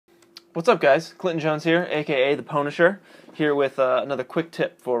What's up, guys? Clinton Jones here, aka the PWNisher, here with another quick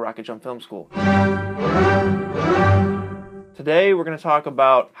tip for RocketJump Film School. Today we're going to talk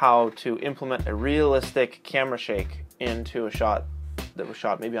about how to implement a realistic camera shake into a shot that was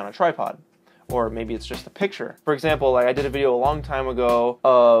shot maybe on a tripod, or maybe it's just a picture. For example, like I did a video a long time ago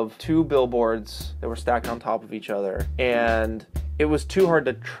of two billboards that were stacked on top of each other, and it was too hard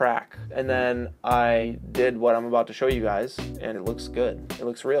to track. And then I did what I'm about to show you guys, and it looks good. It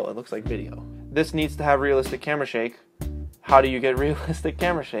looks real. It looks like video. This needs to have realistic camera shake. How do you get realistic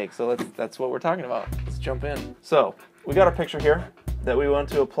camera shake? So that's what we're talking about. Let's jump in. So we got a picture here that we want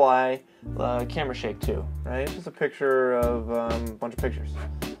to apply camera shake to, right? It's just a picture of a bunch of pictures.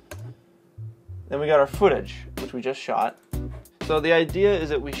 Then we got our footage, which we just shot. So the idea is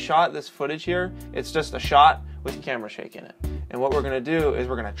that we shot this footage here. It's just a shot with camera shake in it. And what we're going to do is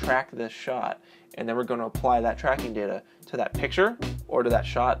we're going to track this shot, and then we're going to apply that tracking data to that picture or to that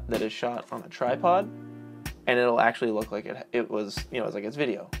shot that is shot on a tripod, and it'll actually look like it was, it's like it's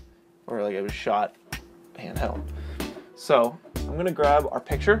video, or like it was shot handheld. So I'm going to grab our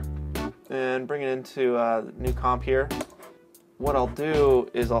picture and bring it into the new comp here. What I'll do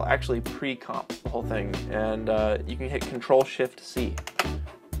is I'll actually pre-comp the whole thing, and you can hit Control-Shift-C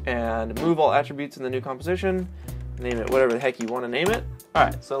and move all attributes in the new composition, name it whatever the heck you want to name it.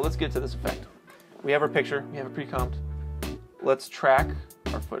 Alright, so let's get to this effect. We have our picture, we have it pre-comped. Let's track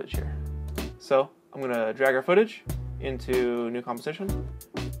our footage here. So I'm going to drag our footage into new composition.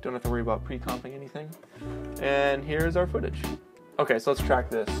 Don't have to worry about pre-comping anything. And here's our footage. Okay, so let's track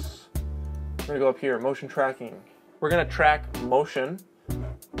this. We're going to go up here, motion tracking. We're going to track motion.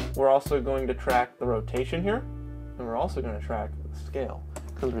 We're also going to track the rotation here. And we're also going to track the scale,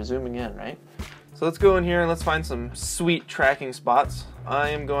 because we're zooming in, right? So let's go in here and let's find some sweet tracking spots. I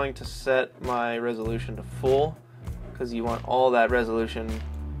am going to set my resolution to full, because you want all that resolution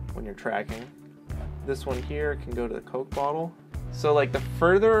when you're tracking. This one here can go to the Coke bottle. So like the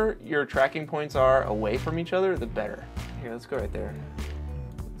further your tracking points are away from each other, the better. Here, let's go right there.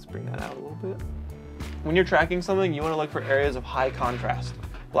 Let's bring that out a little bit. When you're tracking something, you want to look for areas of high contrast,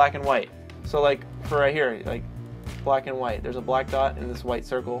 black and white. So like for right here, like black and white, there's a black dot in this white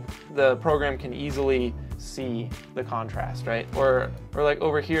circle. The program can easily see the contrast, right? Or like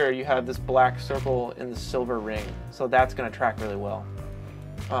over here, you have this black circle in the silver ring. So that's going to track really well.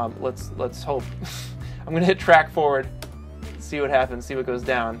 Let's hope. I'm going to hit track forward, see what happens, see what goes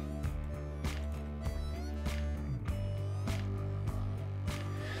down.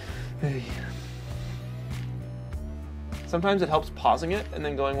 Sometimes it helps pausing it and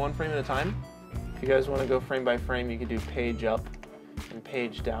then going one frame at a time. If you guys want to go frame by frame, you can do page up and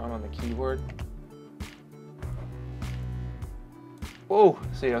page down on the keyboard. Whoa,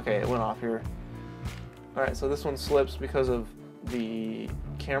 see, okay, it went off here. Alright, so this one slips because of the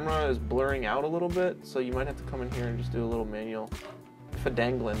camera is blurring out a little bit, so you might have to come in here and just do a little manual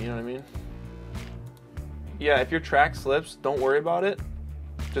fadangling, you know what I mean? Yeah, if your track slips, don't worry about it.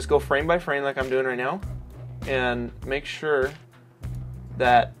 Just go frame by frame like I'm doing right now, and make sure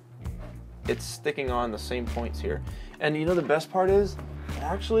that it's sticking on the same points here. And you know the best part is,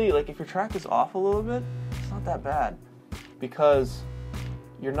 actually, like if your track is off a little bit, it's not that bad, because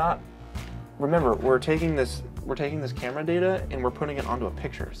you're not, remember, we're taking this camera data and we're putting it onto a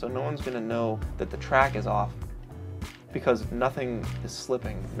picture, so no one's going to know that the track is off because nothing is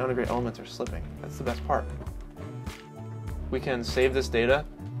slipping. None of your elements are slipping. That's the best part. We can save this data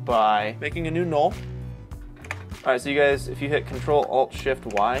by making a new null. Alright, so you guys, if you hit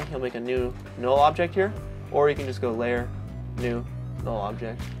Control-Alt-Shift-Y, you'll make a new null object here, or you can just go Layer, New, Null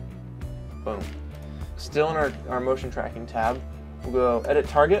Object, boom. Still in our motion tracking tab, we'll go Edit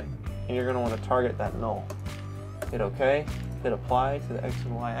Target, and you're going to want to target that null. Hit OK, hit Apply to the X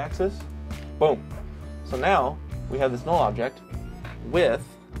and Y axis, boom. So now we have this null object with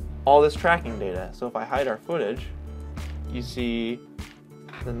all this tracking data. So if I hide our footage, you see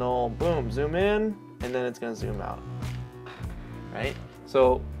the null, boom, zoom in, and then it's going to zoom out, right?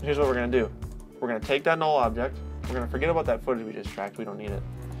 So here's what we're going to do. We're going to take that null object. We're going to forget about that footage we just tracked. We don't need it.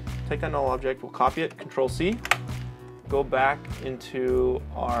 Take that null object. We'll copy it, Control-C. Go back into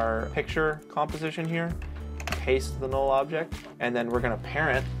our picture composition here. Paste the null object. And then we're going to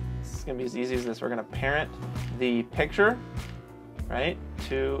parent. This is going to be as easy as this. We're going to parent the picture, right,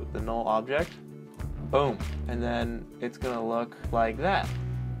 to the null object. Boom. And then it's going to look like that.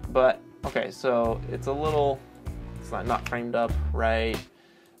 But okay, so it's not framed up right.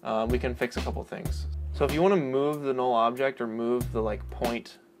 We can fix a couple things. So if you want to move the null object or move the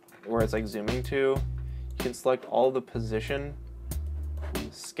point where it's zooming to, you can select all the position,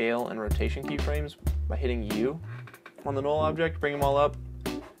 scale, and rotation keyframes by hitting U on the null object. Bring them all up,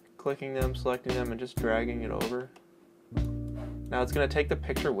 clicking them, selecting them, and just dragging it over. Now it's going to take the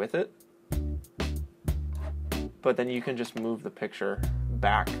picture with it, but then you can just move the picture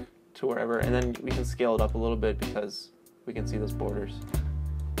back to wherever, and then we can scale it up a little bit because we can see those borders.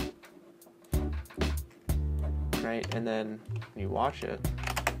 Right, and then when you watch it,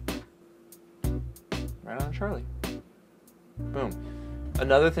 right on Charlie. Boom.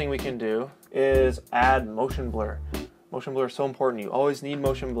 Another thing we can do is add motion blur. Motion blur is so important. You always need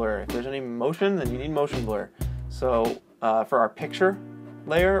motion blur. If there's any motion, then you need motion blur. So for our picture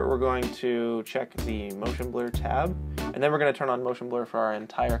layer, we're going to check the motion blur tab, and then we're going to turn on motion blur for our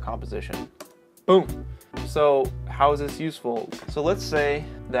entire composition. Boom. So how is this useful? So let's say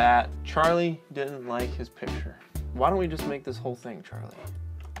that Charlie didn't like his picture. Why don't we just make this whole thing Charlie?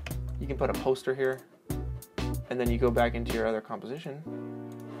 You can put a poster here, and then you go back into your other composition,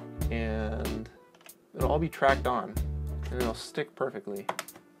 and it'll all be tracked on, and it'll stick perfectly.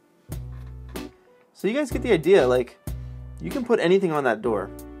 So you guys get the idea, like, you can put anything on that door.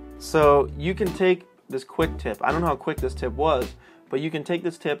 So you can take this quick tip. I don't know how quick this tip was, but you can take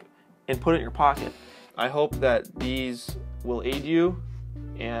this tip and put it in your pocket. I hope that these will aid you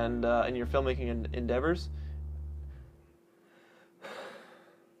and in your filmmaking endeavors.